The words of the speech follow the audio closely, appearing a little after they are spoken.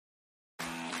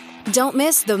Don't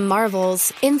miss The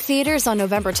Marvels in theaters on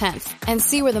November 10th and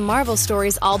see where the Marvel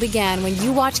stories all began when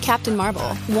you watch Captain Marvel,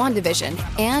 WandaVision,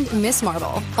 and Miss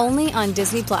Marvel, only on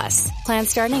Disney+. Plans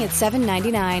starting at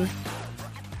 $7.99.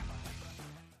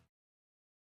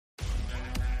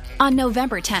 On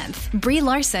November 10th, Brie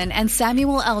Larson and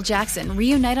Samuel L. Jackson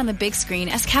reunite on the big screen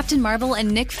as Captain Marvel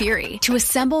and Nick Fury to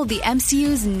assemble the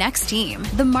MCU's next team,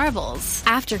 the Marvels.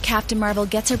 After Captain Marvel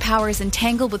gets her powers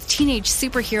entangled with teenage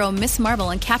superhero Miss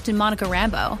Marvel and Captain Monica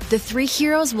Rambeau, the three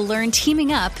heroes will learn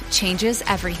teaming up changes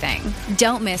everything.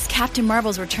 Don't miss Captain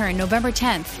Marvel's return November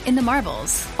 10th in the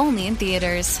Marvels, only in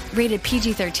theaters. Rated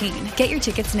PG-13. Get your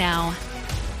tickets now.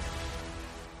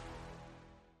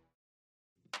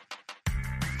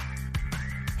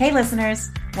 Hey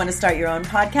listeners, want to start your own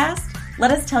podcast?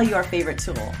 Let us tell you our favorite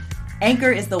tool.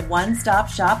 Anchor is the one-stop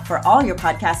shop for all your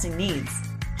podcasting needs.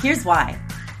 Here's why.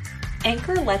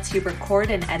 Anchor lets you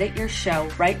record and edit your show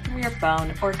right from your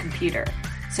phone or computer.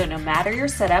 So no matter your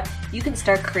setup, you can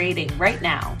start creating right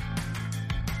now.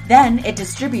 Then it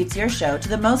distributes your show to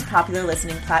the most popular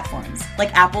listening platforms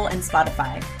like Apple and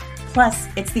Spotify. Plus,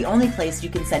 it's the only place you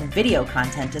can send video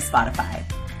content to Spotify.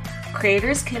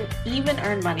 Creators can even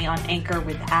earn money on Anchor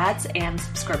with ads and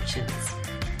subscriptions.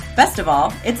 Best of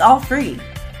all, it's all free.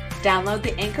 Download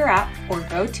the Anchor app or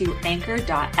go to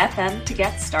anchor.fm to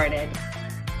get started.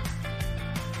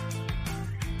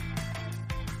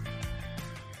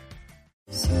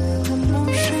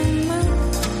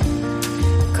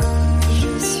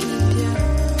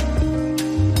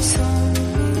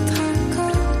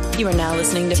 You are now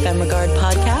listening to Femme Regard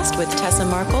Podcast with Tessa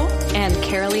Markle and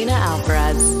Carolina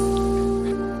Alvarez.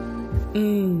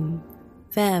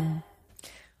 Femme.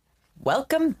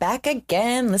 Welcome back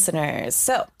again, listeners.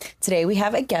 So today we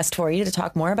have a guest for you to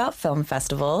talk more about film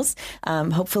festivals.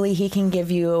 Hopefully he can give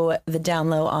you the down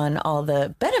low on all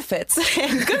the benefits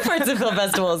and good parts of film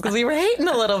festivals, because we were hating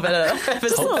a little bit of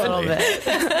just a little bit.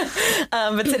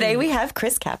 But today we have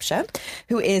Chris Kapcia,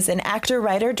 who is an actor,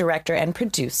 writer, director, and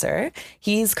producer.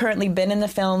 He's currently been in the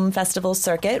film festival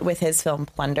circuit with his film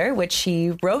Plunder, which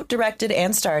he wrote, directed,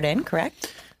 and starred in,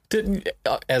 correct? Did,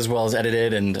 as well as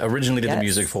edited and originally did the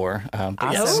music for.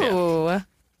 Yes,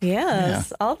 yeah.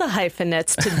 All the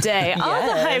hyphenates today. All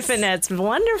the hyphenates.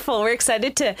 Wonderful. We're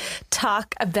excited to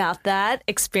talk about that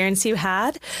experience you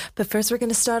had. But first, we're going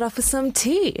to start off with some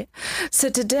tea. So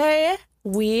today,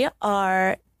 we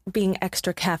are being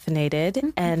extra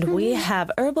caffeinated, and we have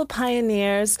Herbal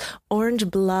Pioneer's Orange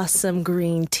Blossom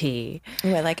Green Tea.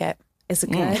 Ooh, I like it. Is it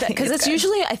good? Because it's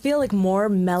usually, I feel like, more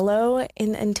mellow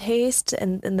in taste,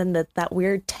 and then that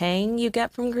weird tang you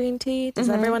get from green tea. Does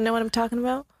everyone know what I'm talking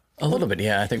about? A little bit,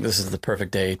 yeah. I think this is the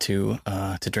perfect day to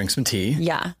drink some tea.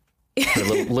 Yeah. Put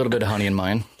a little bit of honey in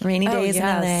mine. Rainy days in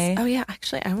LA. Oh, yeah.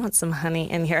 Actually, I want some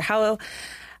honey in here.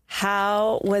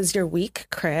 How was your week,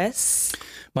 Chris?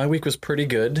 My week was pretty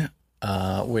good.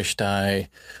 Wished I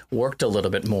worked a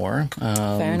little bit more.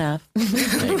 Fair enough.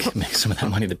 make some of that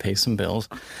money to pay some bills.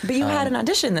 But you had an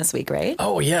audition this week, right?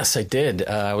 Oh, yes, I did.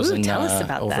 I was tell us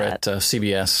about over that. at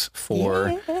CBS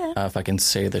for, if I can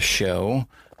say the show,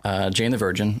 Jane the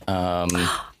Virgin.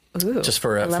 Just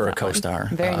for a co-star.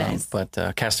 Very nice. But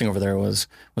casting over there was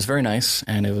very nice,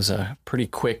 and it was a pretty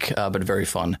quick but very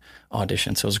fun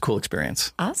audition. So it was a cool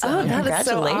experience. Awesome. Oh, that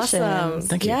Congratulations. is so awesome.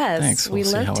 Thank you. Yes, Thanks. we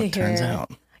We'll love see how to it hear. turns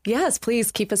out. Yes,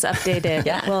 please keep us updated.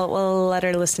 Yeah. We'll let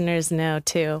our listeners know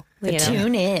too.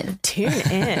 Tune in. Tune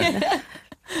in.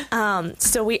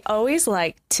 So we always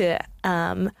like to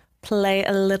play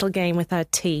a little game with our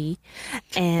tea.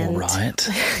 And All right.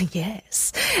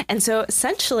 yes. And so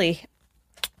essentially,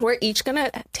 we're each going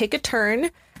to take a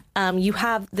turn. You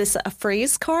have a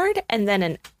phrase card and then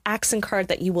an accent card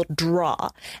that you will draw.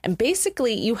 And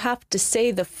basically, you have to say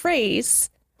the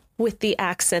phrase with the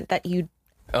accent that you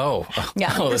Oh,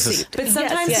 Yeah. oh, this is. But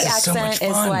sometimes Yes, the yes. So much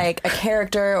accent is fun. like a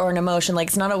character or an emotion. Like,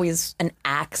 it's not always an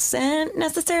accent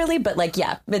necessarily, but like,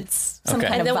 yeah, it's some Okay.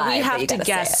 kind and of then vibe. we that have you to gotta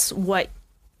say guess what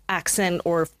accent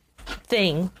or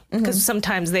thing, because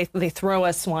sometimes they throw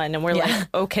us one and we're like,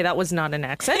 okay, that was not an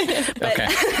accent, but Okay.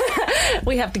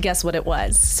 we have to guess what it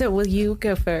was. So will you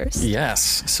go first?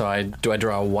 Yes. So do I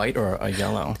draw a white or a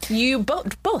yellow? You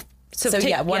both. So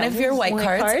one of your white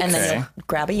cards, and then Okay. you'll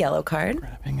grab a yellow card.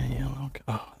 Grabbing a yellow.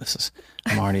 Oh,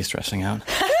 I'm already stressing out.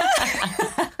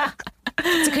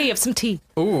 It's okay, you have some tea.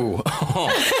 Ooh.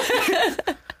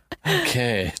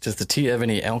 Okay. Does the tea have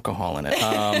any alcohol in it?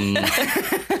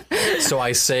 So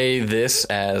I say this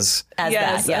as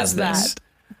Yes, that. Yeah. as this.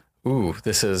 that. Ooh,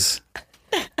 this is.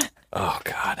 Oh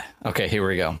God. Okay, here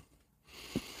we go.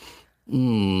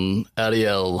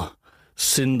 Ariel,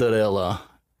 Cinderella,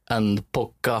 and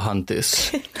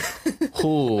Pocahontas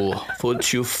Who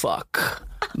would you fuck,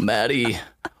 marry,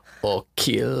 or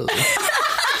kill?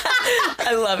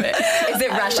 I love it. Is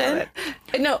it Russian?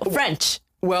 No, French.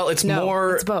 Well, it's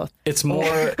more. It's both. It's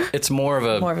more of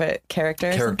a character.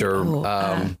 If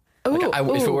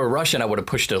it were Russian, I would have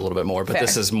pushed it a little bit more. But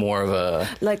this is more of a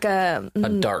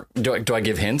dark. Do I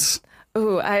give hints?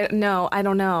 Ooh, I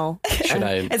don't know. Should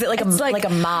I? Is it like a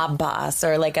mob boss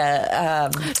or like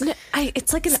a?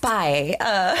 It's like a spy.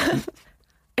 I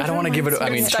don't want to give it. I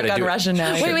mean, stuck should I on do Russian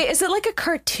now. Wait. Is it like a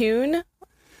cartoon?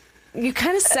 You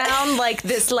kind of sound like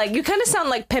this. Like you kind of sound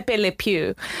like Pepe Le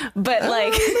Pew, but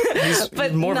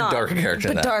but more not, of a darker character.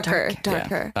 But than that.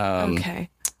 darker. Yeah. Okay.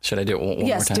 Should I do it one more time?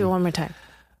 Yes, do it one more time.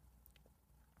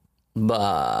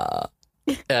 Bah,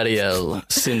 Ariel,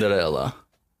 Cinderella,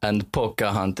 and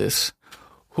Pocahontas.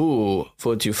 Who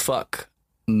would you fuck,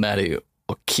 marry,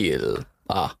 or kill?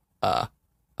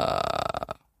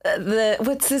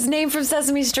 What's his name from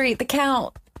Sesame Street? The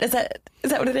Count. Is that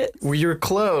what it is? Well, you're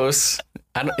close.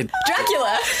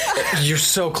 Dracula. You're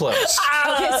so close.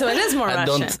 Okay, so it is more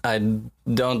Russian. I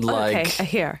don't like. Okay,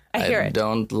 I hear it.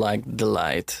 Don't like the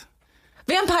light.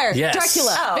 Vampire. Yes.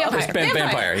 Dracula.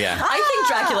 Vampire. Yeah. I think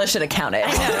Dracula should have counted.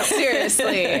 No,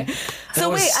 seriously.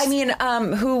 So wait, I mean,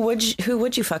 who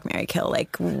would you fuck, marry, kill?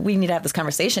 Like, we need to have this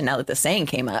conversation now that the saying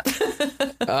came up.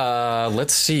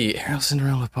 Let's see. Ariel,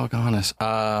 Cinderella, Pocahontas.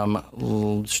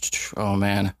 Oh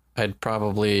man, I'd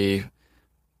probably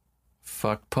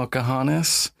fuck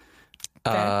Pocahontas.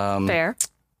 Fair.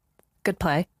 Good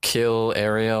play. Kill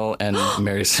Ariel and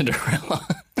marry Cinderella.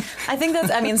 I think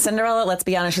Cinderella, let's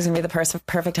be honest, she's going to be the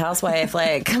perfect housewife.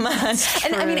 Like, come on.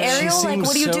 And I mean, Ariel, like,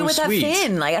 what do you do with sweet. that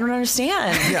fin? Like, I don't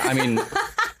understand. Yeah, I mean,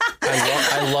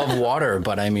 I love water,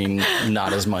 but I mean,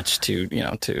 not as much to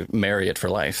marry it for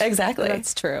life. Exactly.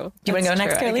 That's true. Do you want to go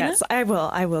next, Carolina?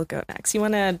 I will go next. You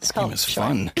want to? This game is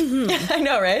fun. I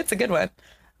know, right? It's a good one.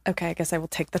 Okay, I guess I will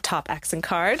take the top accent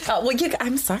card. Oh, well,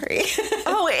 I'm sorry.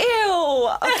 Oh,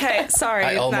 ew. Okay, sorry.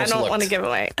 I don't want to give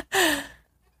away.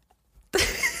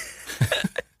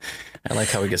 I like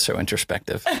how we get so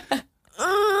introspective.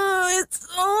 It's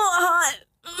so hot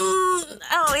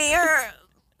out here.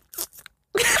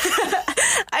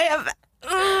 I have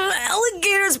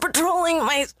alligators patrolling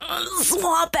my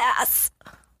swamp ass.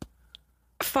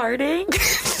 Farting?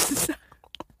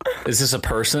 Is this a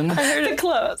person? I heard it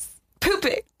close.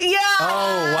 Pooping. Yeah.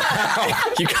 Oh,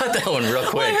 wow. You got that one real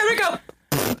quick. I heard it go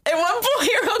at one point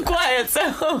real quiet,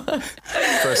 so.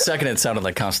 For a second, it sounded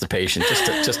like constipation, just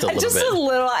a little bit. Just a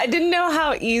little. I didn't know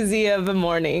how easy of a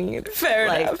morning. Fair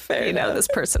enough. This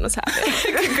person was having.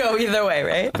 It could go either way,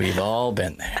 right? We've all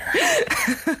been there.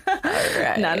 All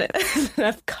right. Not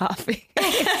enough coffee.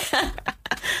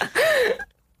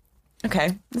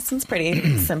 Okay, this one's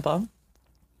pretty simple.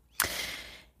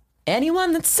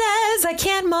 Anyone that says I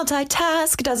can't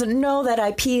multitask doesn't know that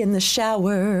I pee in the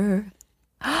shower.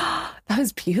 That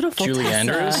was beautiful. Julie Tessa.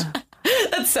 Andrews?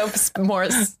 That's so more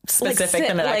specific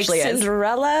than it actually is.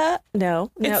 Cinderella?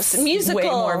 No. It's musical. way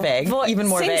more vague. Even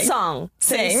more vague. Sing.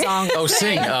 Sing. Oh,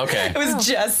 sing. Okay. It was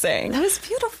just sing. That was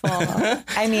beautiful.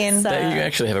 I mean, You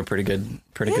actually have a pretty good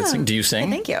sing. Do you sing?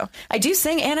 Thank you. I do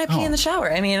sing and I pee in the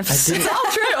shower. I mean, it's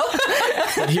all true.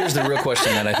 But here's the real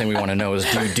question that I think we want to know is,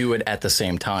 do you do it at the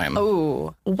same time?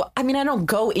 Oh, I mean, I don't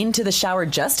go into the shower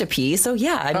just to pee. So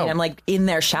yeah, I mean, I'm like in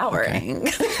there showering.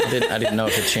 Okay. I didn't know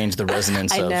if it changed the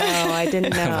resonance of I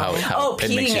didn't know. how it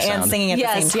peeing makes you and sound. singing at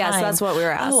the same time. Yes, that's what we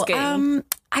were asking. I'm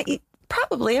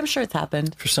sure it's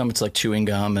happened. For some, it's like chewing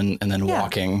gum and then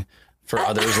walking. For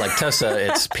others, like Tessa,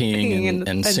 it's peeing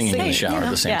and singing in the shower at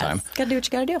the same time. Gotta do what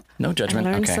you gotta do. No judgment.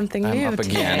 I learned okay. something I'm new up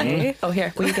again. today. Oh,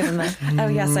 here. Will you give him that? Oh,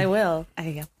 yes, I will.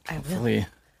 I will. Hopefully,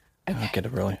 I'll get a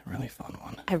really, really fun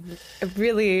one. I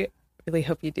really, really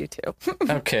hope you do too.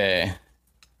 Okay.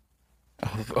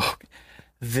 Oh,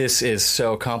 this is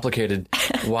so complicated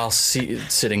while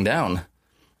sitting down.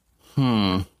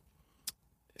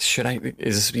 Should I?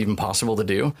 Is this even possible to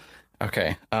do?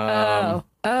 Okay.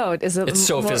 Is it? It's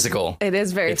so physical. It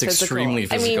is very it's physical. Extremely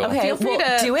physical. I mean, Okay,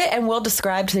 we'll do it and we'll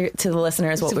describe to the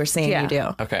listeners what we're seeing you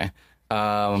do. Okay.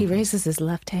 He raises his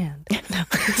left hand.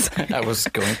 I was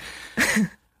going. Let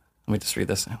me just read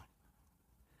this now.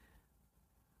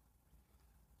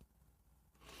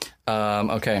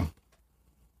 Okay.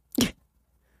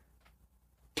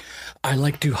 I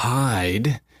like to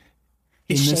hide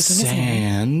in the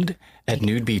sand at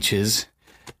nude beaches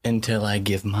until I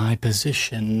give my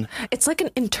position. It's like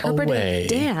an interpretive away.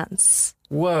 dance.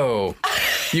 Whoa.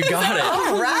 You got it.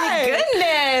 All right.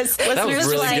 Goodness. That was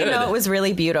really good. It was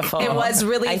really beautiful. It was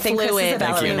really I think fluid. Chris is a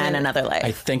Thank ballerina you. in another life.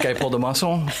 I think I pulled a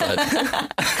muscle, but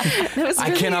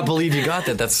I cannot believe you got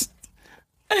that. That's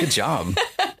good job.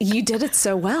 You did it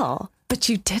so well, but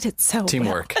you did it so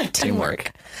Teamwork. well.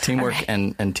 Teamwork. Right.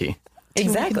 and tea.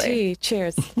 Exactly. Tea.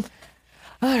 Cheers.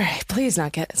 All right, please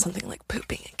not get something like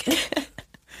pooping again.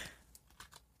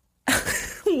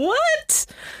 What?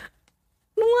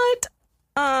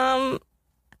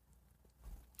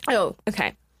 Oh,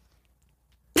 okay.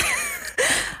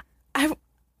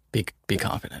 Be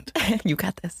confident. You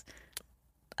got this.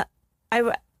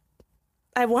 I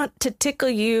want to tickle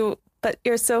you, but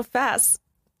you're so fast.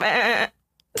 Is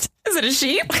it a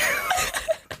sheep?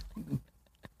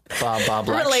 Bob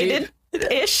Black Related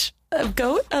Sheep. ish. A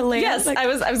goat? A lamb? Yes, I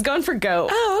was going for goat.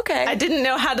 Oh, okay. I didn't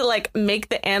know how to like make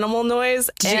the animal noise.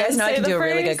 Did you guys know I can do a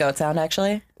really good goat sound,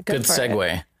 actually? Good for it.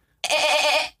 segue.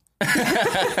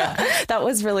 That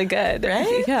was really good,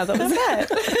 right? Yeah, that was good.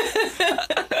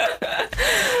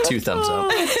 2 thumbs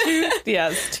up.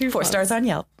 Yes, 4 stars on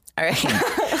Yelp. All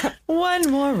right.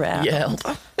 One more round. Yelp.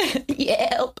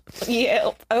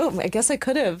 Yelp. Oh, I guess I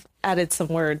could have added some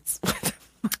words.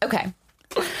 Okay.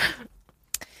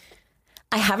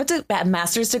 I have a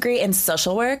master's degree in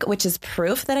social work, which is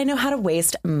proof that I know how to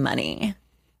waste money.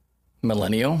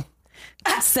 Millennial.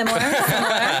 Similar.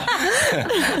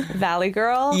 Valley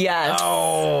Girl. Yes.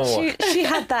 Oh. She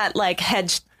had that like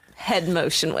head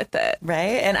motion with it.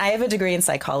 Right? And I have a degree in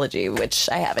psychology, which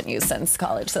I haven't used since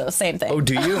college. So same thing. Oh,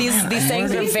 do you? These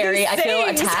things are very, I feel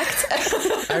attacked.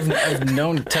 I've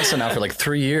known Tessa now for like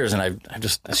 3 years, and I've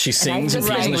just, she sings and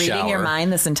plays in the shower. Reading your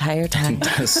mind this entire time.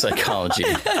 Does psychology.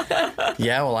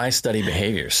 Yeah, well, I study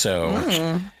behavior, so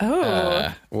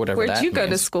whatever. Where'd that you go to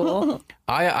means. school?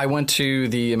 I went to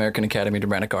the American Academy of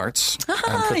Dramatic Arts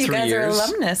for 3 You guys years. are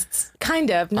alumnus. Kind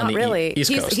of, not the really.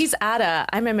 East Coast. He's ADA.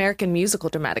 I'm American Musical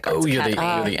Dramatic Arts Oh, you're the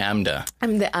Academy. AMDA,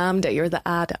 I'm the AMDA. You're the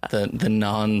ADA. the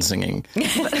non-singing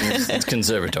it's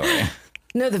conservatory.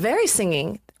 No, the very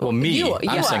singing. Well, me, You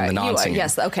I'm are, saying the you are. non-singing.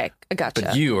 Yes, okay, I gotcha.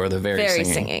 But you are the very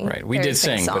singing. singing. Right. We Very did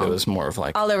sing, but it sing-song. was more of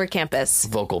like All over campus.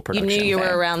 vocal production. You knew you were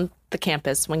thing. around the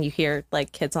campus when you hear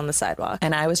like kids on the sidewalk.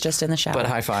 And I was just in the shower. But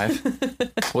high five.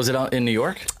 Was it in New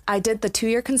York? I did the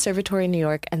 2-year conservatory in New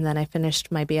York, and then I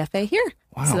finished my BFA here.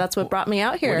 Wow. So that's what brought me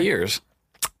out here. What years?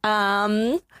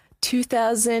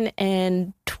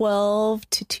 2012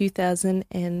 to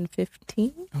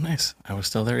 2015. Oh, nice. I was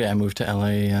still there. Yeah, I moved to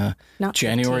LA Not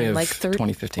January 15, of like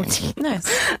 2015. Nice.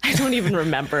 I don't even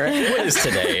remember. What is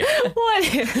today? What?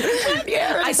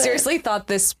 I seriously thought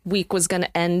this week was going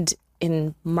to end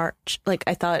in March. Like,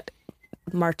 I thought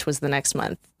March was the next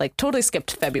month. Like, totally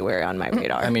skipped February on my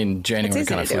radar. I mean, January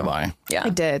kind of flew by. Yeah. I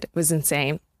did. It was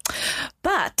insane.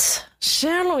 But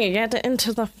shall we get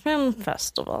into the film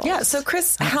festival? Yeah. So,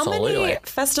 Chris, how Absolutely. many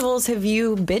festivals have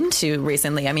you been to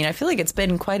recently? I mean, I feel like it's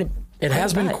been quite a. It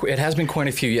has been quite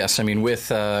a few. Yes, I mean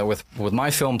with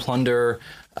my film Plunder,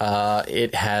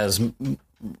 it has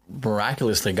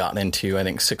miraculously gotten into I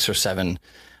think 6 or 7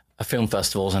 film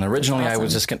festivals. And originally I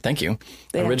was just thank you.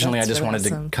 Yeah, originally I that's just really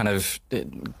Mm-hmm. awesome. wanted to kind of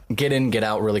get in, get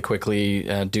out really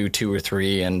quickly, do 2 or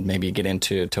 3, and maybe get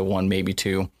into 1, maybe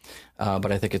 2.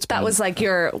 But I think it's been That was like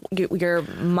your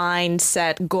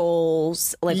mindset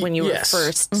goals, like when you were Yes.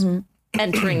 first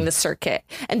entering the circuit.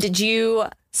 And did you,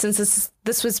 since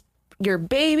this was your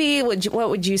baby, what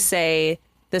would you say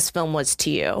this film was to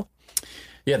you?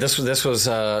 Yeah, this was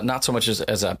not so much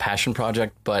as a passion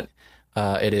project, but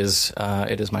it is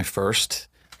my first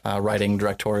writing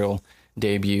directorial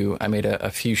debut. I made a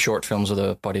few short films with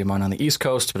a buddy of mine on the East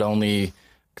Coast, but only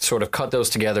sort of cut those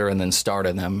together and then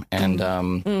started them. And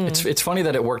it's funny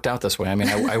that it worked out this way. I mean,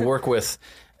 I work with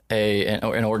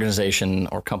an organization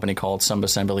or company called Some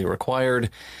Assembly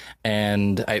Required,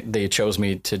 and they chose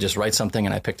me to just write something,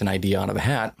 and I picked an idea out of a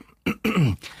hat.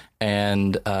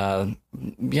 And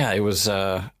it was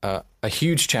a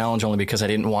huge challenge only because I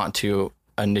didn't want to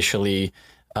initially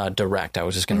direct. I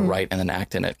was just going to write and then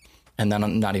act in it, and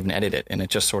then not even edit it. And it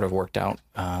just sort of worked out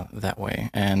that way.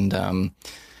 And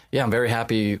I'm very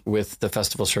happy with the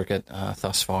festival circuit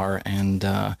thus far. And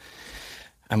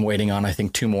I'm waiting on, I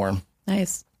think, 2 more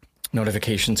Nice.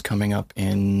 notifications coming up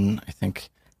in, I think,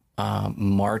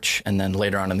 March, and then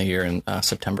later on in the year in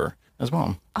September as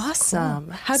well. Awesome.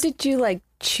 Cool. How did you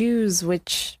choose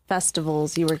which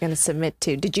festivals you were going to submit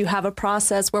to? Did you have a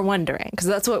process? We're wondering, because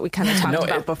that's what we kind of talked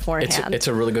about beforehand. It's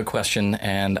a really good question,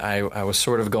 and I was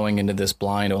sort of going into this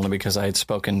blind only because I had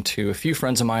spoken to a few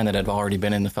friends of mine that had already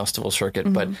been in the festival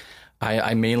circuit, but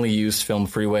I mainly used Film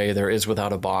Freeway. There is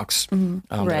Without a Box that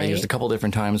I used a couple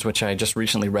different times, which I just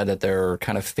recently read that they're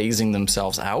kind of phasing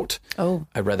themselves out. Oh,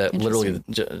 I read that literally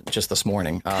just this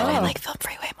morning. I like Film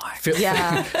Freeway more.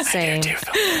 Same. Film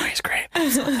Freeway is great.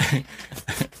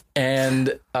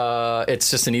 And it's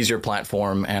just an easier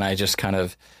platform, and I just kind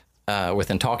of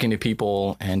within talking to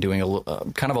people and doing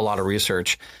kind of a lot of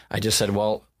research, I just said,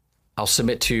 well, I'll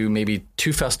submit to maybe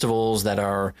 2 festivals that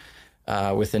are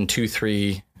within 2,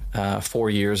 3, 4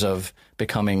 years of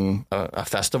becoming a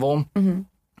festival. Mm-hmm.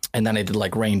 And then I did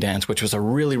like Rain Dance, which was a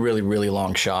really, really, really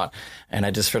long shot. And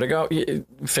I just figured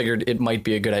it might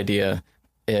be a good idea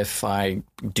if I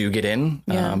do get in.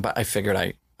 Yeah. But I figured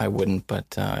I wouldn't,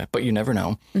 but you never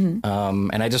know. Mm-hmm.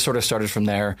 And I just sort of started from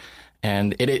there.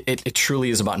 And it truly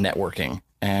is about networking.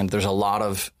 And there's a lot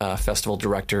of festival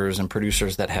directors and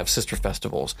producers that have sister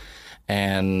festivals.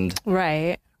 And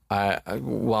right.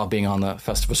 While being on the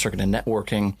festival circuit and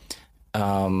networking,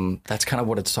 that's kind of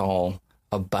what it's all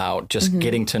about, just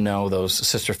getting to know those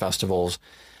sister festivals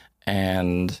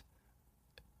and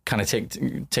kind of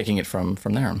taking it from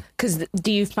there. Because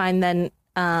do you find then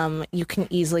you can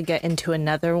easily get into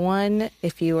another one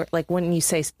if you were, like, when you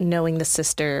say knowing the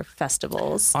sister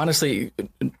festivals? Honestly,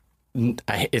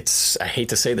 I hate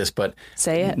to say this, but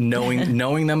say it.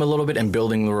 knowing them a little bit and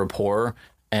building the rapport,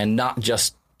 and not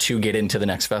just to get into the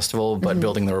next festival, but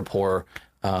building the rapport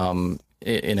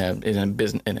in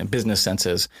a business sense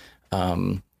is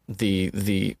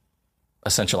the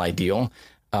essential ideal.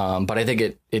 But I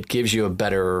think it gives you a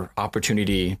better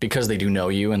opportunity because they do know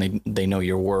you and they know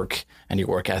your work and your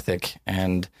work ethic.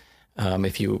 And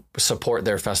if you support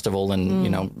their festival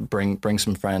and bring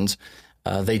some friends,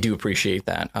 they do appreciate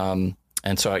that.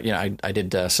 And so I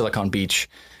did Silicon Beach,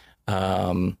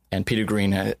 and Peter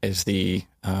Green is the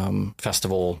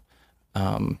festival.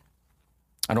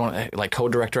 I don't like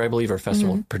co-director, I believe, or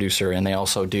festival producer, and they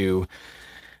also do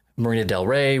Marina Del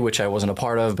Rey, which I wasn't a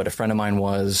part of, but a friend of mine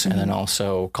was, and then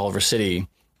also Culver City.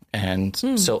 And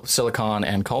Silicon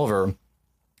and Culver,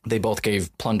 they both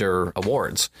gave Plunder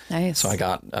awards. Nice. So I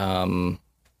got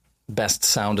best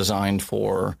sound design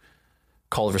for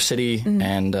Culver City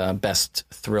and best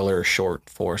thriller short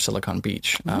for Silicon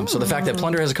Beach. So the fact that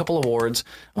Plunder has a couple awards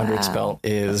under its belt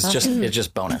is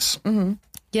just bonus. Mm-hmm.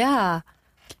 Yeah.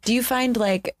 Do you find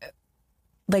like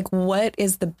what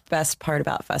is the best part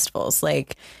about festivals?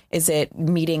 Like, is it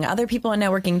meeting other people and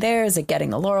networking there? Is it getting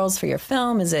the Laurels for your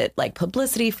film? Is it like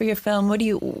publicity for your film? What do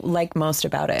you like most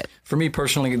about it? For me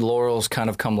personally, Laurels kind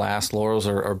of come last. Laurels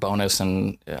are bonus,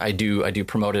 and I do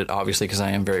promote it obviously because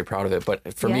I am very proud of it.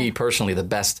 But for me personally, the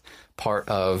best part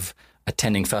of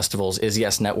attending festivals is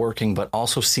networking, but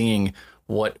also seeing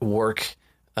what work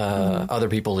other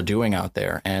people are doing out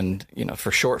there. And,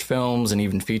 for short films and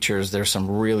even features, there's some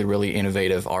really, really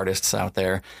innovative artists out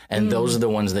there. And those are the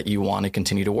ones that you want to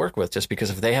continue to work with, just because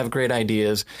if they have great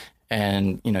ideas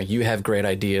and, you have great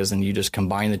ideas and you just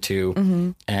combine the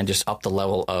two and just up the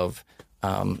level of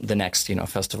the next,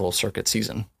 festival circuit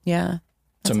season. Yeah.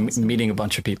 So awesome. Meeting a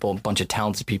bunch of people, a bunch of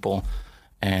talented people,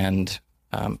 and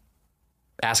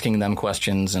asking them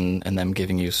questions and them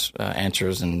giving you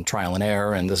answers and trial and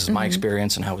error. And this is my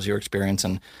experience, and how was your experience?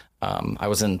 And I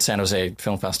was in San Jose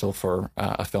Film Festival for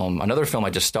another film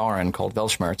I just star in called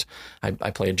Weltschmerz.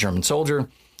 I played a German soldier,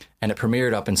 and it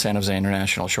premiered up in San Jose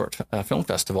International Short Film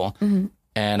Festival.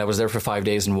 And I was there for 5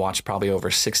 days and watched probably over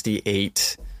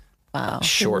 68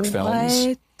 short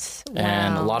films. Wow.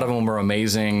 And a lot of them were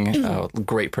amazing,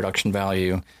 great production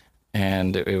value.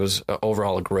 And it was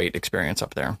overall a great experience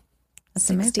up there. That's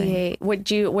 68.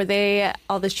 Amazing. Were they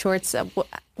all the shorts?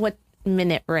 What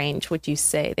minute range would you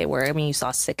say they were? I mean, you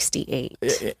saw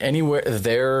 68. Anywhere,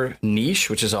 their niche,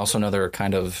 which is also another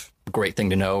kind of great thing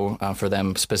to know for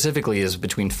them specifically, is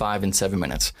between 5 and 7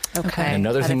 minutes. Okay. And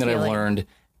another thing that I've learned,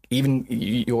 even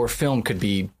your film could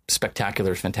be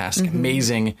spectacular, fantastic,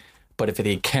 amazing, but if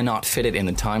they cannot fit it in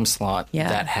the time slot,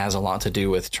 that has a lot to do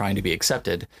with trying to be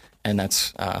accepted. And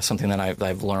that's something that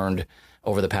I've learned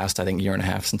over the past, I think, year and a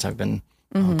half since I've been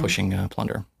pushing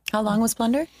Plunder. How long was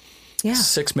Plunder? Yeah.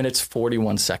 6 minutes,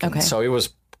 41 seconds. Okay. So it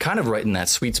was kind of right in that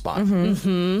sweet spot.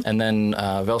 And then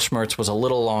Weltschmerz was a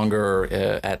little longer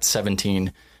at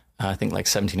 17, I think like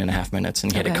 17 and a half minutes.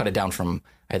 And he had to cut it down from,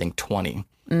 I think, 20.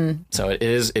 So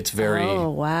it's very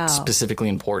specifically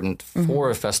important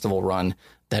for a festival run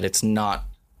that it's not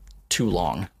too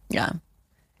long. Yeah.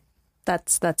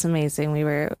 That's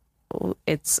amazing.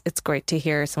 It's great to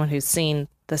hear someone who's seen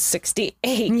the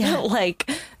 68 like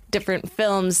different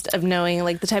films of knowing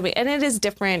like the type of, and it is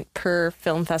different per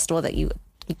film festival that you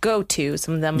go to.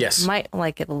 Some of them might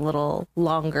like it a little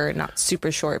longer, not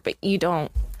super short, but you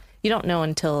don't know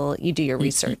until you do your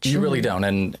research. You really don't.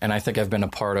 And I think I've been a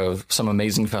part of some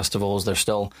amazing festivals. They're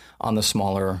still on the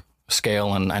smaller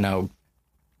scale, and I know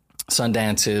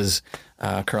Sundance is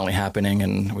currently happening,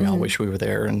 and we all wish we were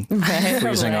there and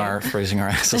freezing our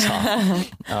asses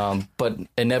off. But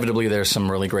inevitably, there's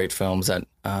some really great films that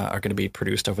are going to be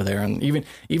produced over there, and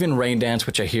even Rain Dance,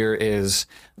 which I hear is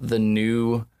the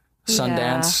new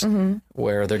Sundance,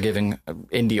 where they're giving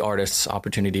indie artists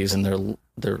opportunities, and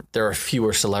there are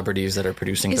fewer celebrities that are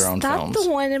producing their own films. Is that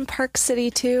the one in Park City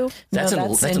too? That's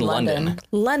in London.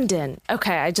 London.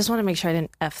 Okay, I just want to make sure I didn't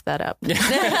F that up.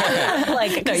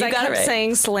 Because I kept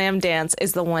saying Slam Dance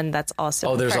is the one that's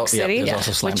also in Park City, there's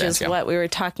also Slam which Dance, is what we were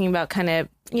talking about, kind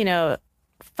of,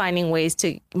 finding ways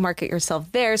to market yourself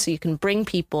there so you can bring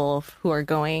people who are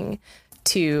going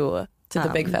to the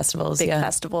big festivals,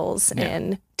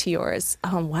 and to yours.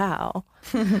 Oh, wow.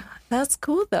 That's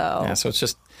cool, though. Yeah, so it's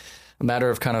just a matter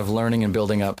of kind of learning and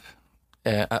building up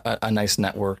a nice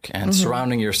network and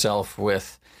surrounding yourself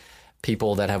with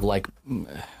people that have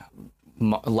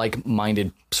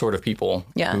like-minded sort of people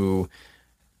who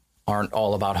aren't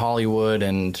all about Hollywood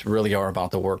and really are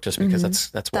about the work, just because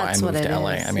that's why I moved to LA.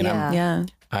 I mean,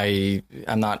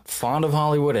 I'm not fond of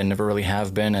Hollywood and never really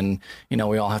have been. And,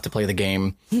 we all have to play the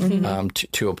game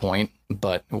to a point.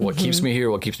 But what keeps me here,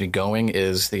 what keeps me going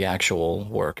is the actual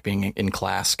work, being in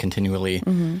class continually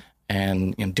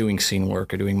and doing scene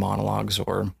work or doing monologues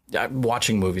or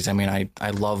watching movies. I mean,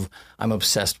 I'm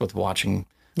obsessed with watching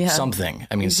something.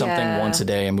 I mean, something once a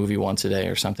day, a movie once a day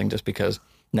or something, just because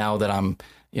now that I'm,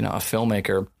 a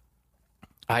filmmaker,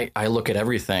 I look at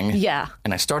everything. Yeah.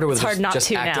 And I started with it's hard not just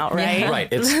to acting. Now, right? Right.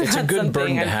 It's a good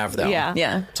burden to have, though. Yeah.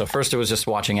 Yeah. So first it was just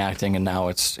watching acting, and now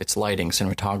it's lighting,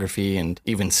 cinematography, and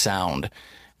even sound.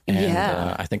 And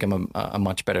I think I'm a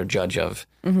much better judge of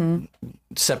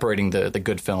separating the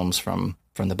good films from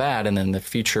the bad, and then the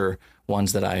future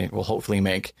ones that I will hopefully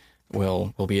make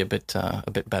will be a bit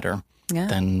better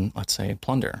than, let's say,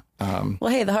 Plunder.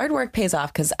 Well, hey, the hard work pays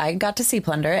off, because I got to see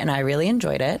Plunder and I really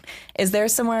enjoyed it. Is there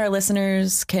somewhere our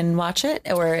listeners can watch it,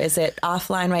 or is it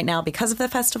offline right now because of the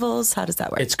festivals? How does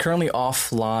that work? It's currently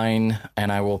offline,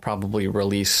 and I will probably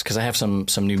release, because I have some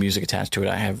new music attached to it.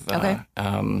 I have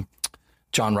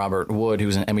John Robert Wood,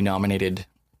 who's an Emmy-nominated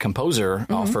composer,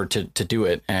 offered to do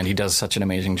it, and he does such an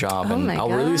amazing job. And I'll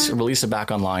release it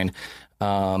back online.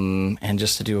 And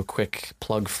just to do a quick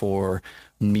plug for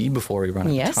me before we run out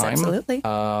of time. Yes, absolutely.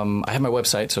 I have my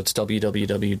website, so it's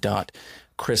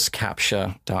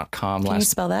www.chriskapcia.com. Can you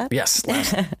spell that? Yes.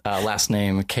 Last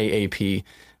name, Kapcia.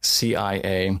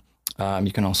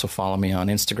 You can also follow me on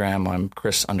Instagram. I'm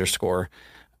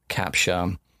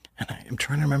Chris_Kapcia. And I'm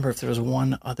trying to remember if there was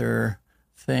one other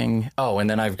thing. Oh, and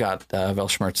then I've got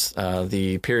Weltschmerz,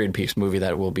 the period piece movie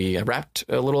that will be wrapped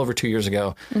a little over 2 years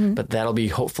ago, but that'll be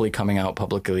hopefully coming out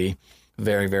publicly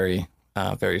very, very,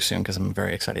 very soon, because I'm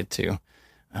very excited to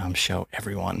show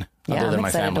everyone other than my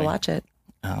family. I'm excited to watch it.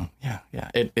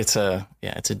 It's a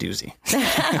doozy.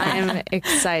 I'm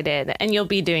excited, and you'll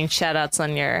be doing shout outs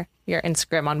on your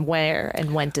Instagram on where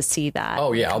and when to see that.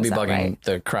 Oh yeah, I'll be bugging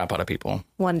the crap out of people.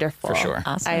 Wonderful, for sure.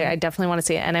 Awesome. I definitely want to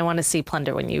see it, and I want to see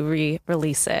Plunder when you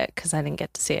re-release it, because I didn't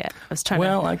get to see it. I was trying.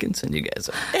 Well, I can send you guys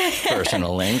a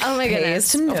personal link. Oh my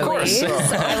goodness! Of course,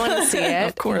 I want to see it.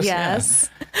 Of course, yes.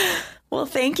 Yeah. Well,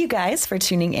 thank you guys for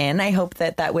tuning in. I hope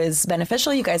that was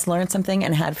beneficial. You guys learned something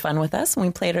and had fun with us when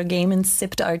we played our game and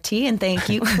sipped our tea. And thank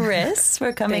you, Chris,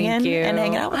 for coming in and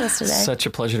hanging out with us today. Such a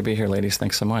pleasure to be here, ladies.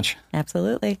 Thanks so much.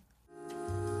 Absolutely.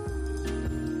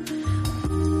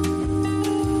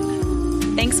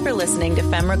 Thanks for listening to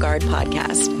Femme Regard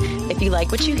Podcast. If you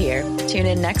like what you hear, tune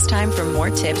in next time for more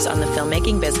tips on the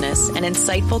filmmaking business and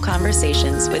insightful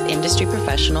conversations with industry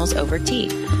professionals over tea.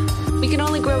 We can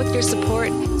only grow with your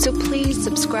support, so please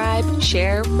subscribe,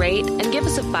 share, rate, and give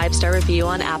us a 5-star review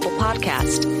on Apple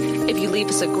Podcast. If you leave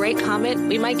us a great comment,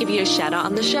 we might give you a shout out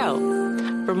on the show.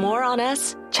 For more on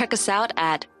us, check us out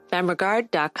at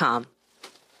femregard.com.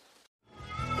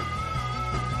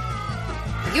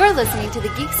 You're listening to the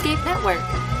Geekscape Network.